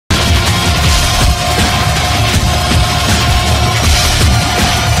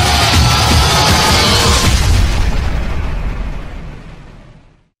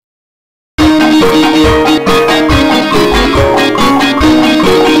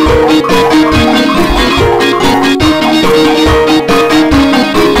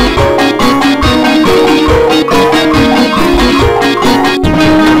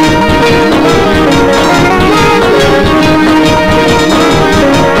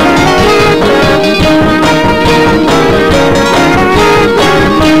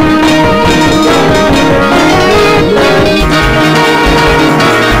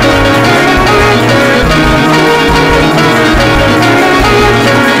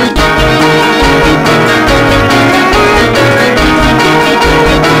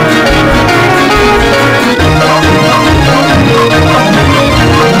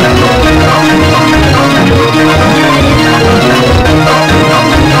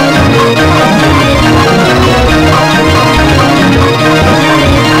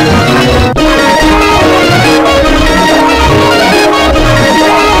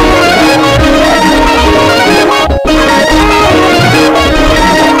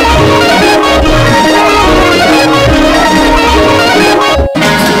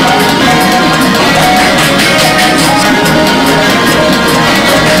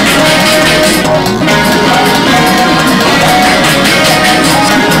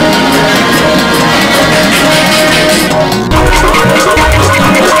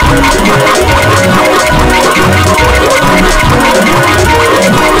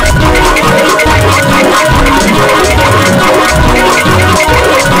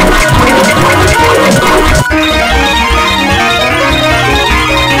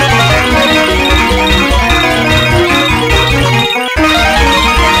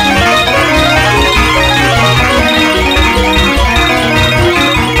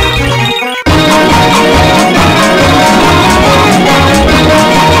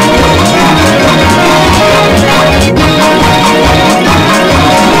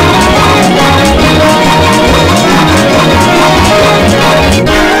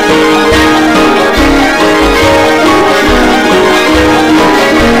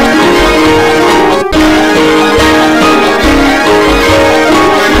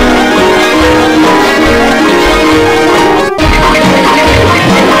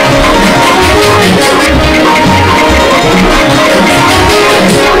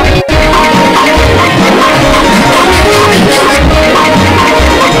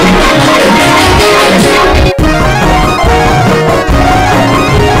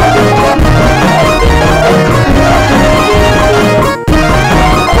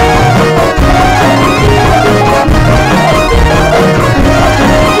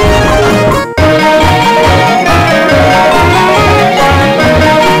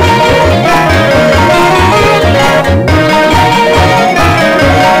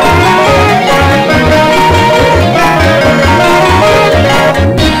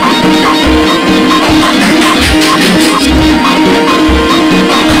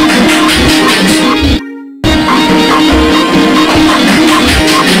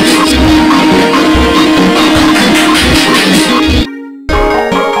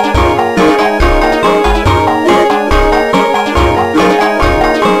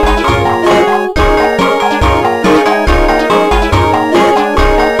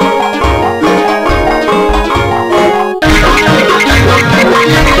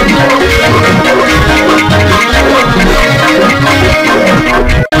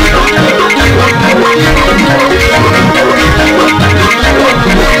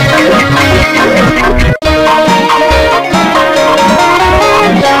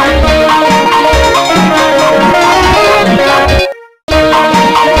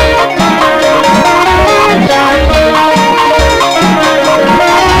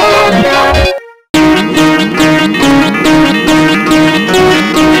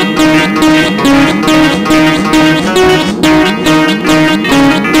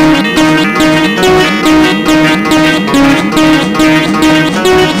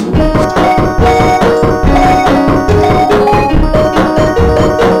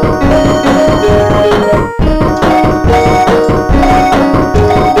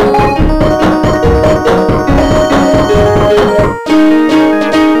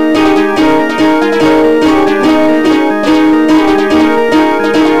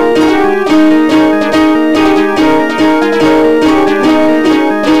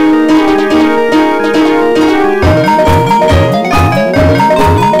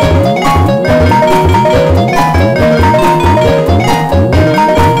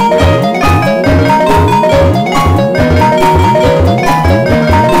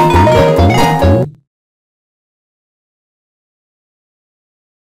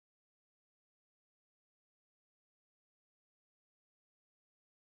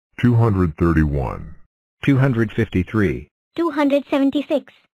231. 253.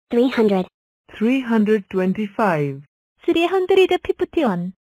 276. 300. 325.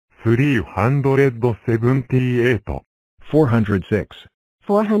 351. 378. 406.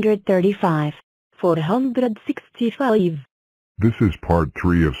 435. 465. This is part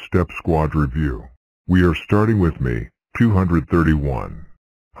 3 of Step Squad Review. We are starting with me, 231.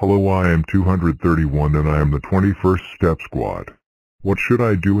 Hello, I am 231 and I am the 21st Step Squad. What should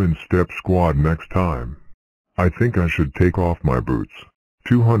I do in Step Squad next time? I think I should take off my boots.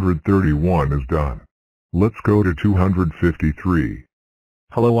 231 is done. Let's go to 253.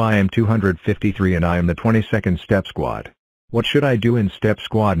 Hello, I am 253 and I am the 22nd Step Squad. What should I do in Step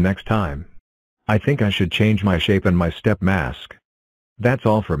Squad next time? I think I should change my shape and my step mask. That's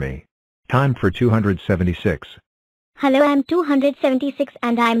all for me. Time for 276. Hello, I'm 276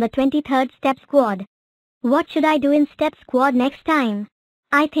 and I'm the 23rd Step Squad. What should I do in Step Squad next time?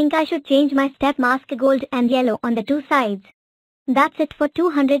 I think I should change my step mask gold and yellow on the two sides. That's it for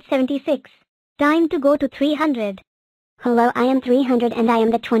 276. Time to go to 300. Hello, I am 300 and I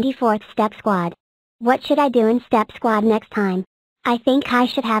am the 24th Step Squad. What should I do in Step Squad next time? I think I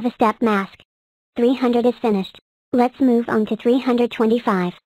should have a step mask. 300 is finished. Let's move on to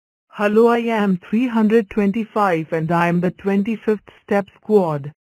 325. Hello, I am 325 and I am the 25th Step Squad.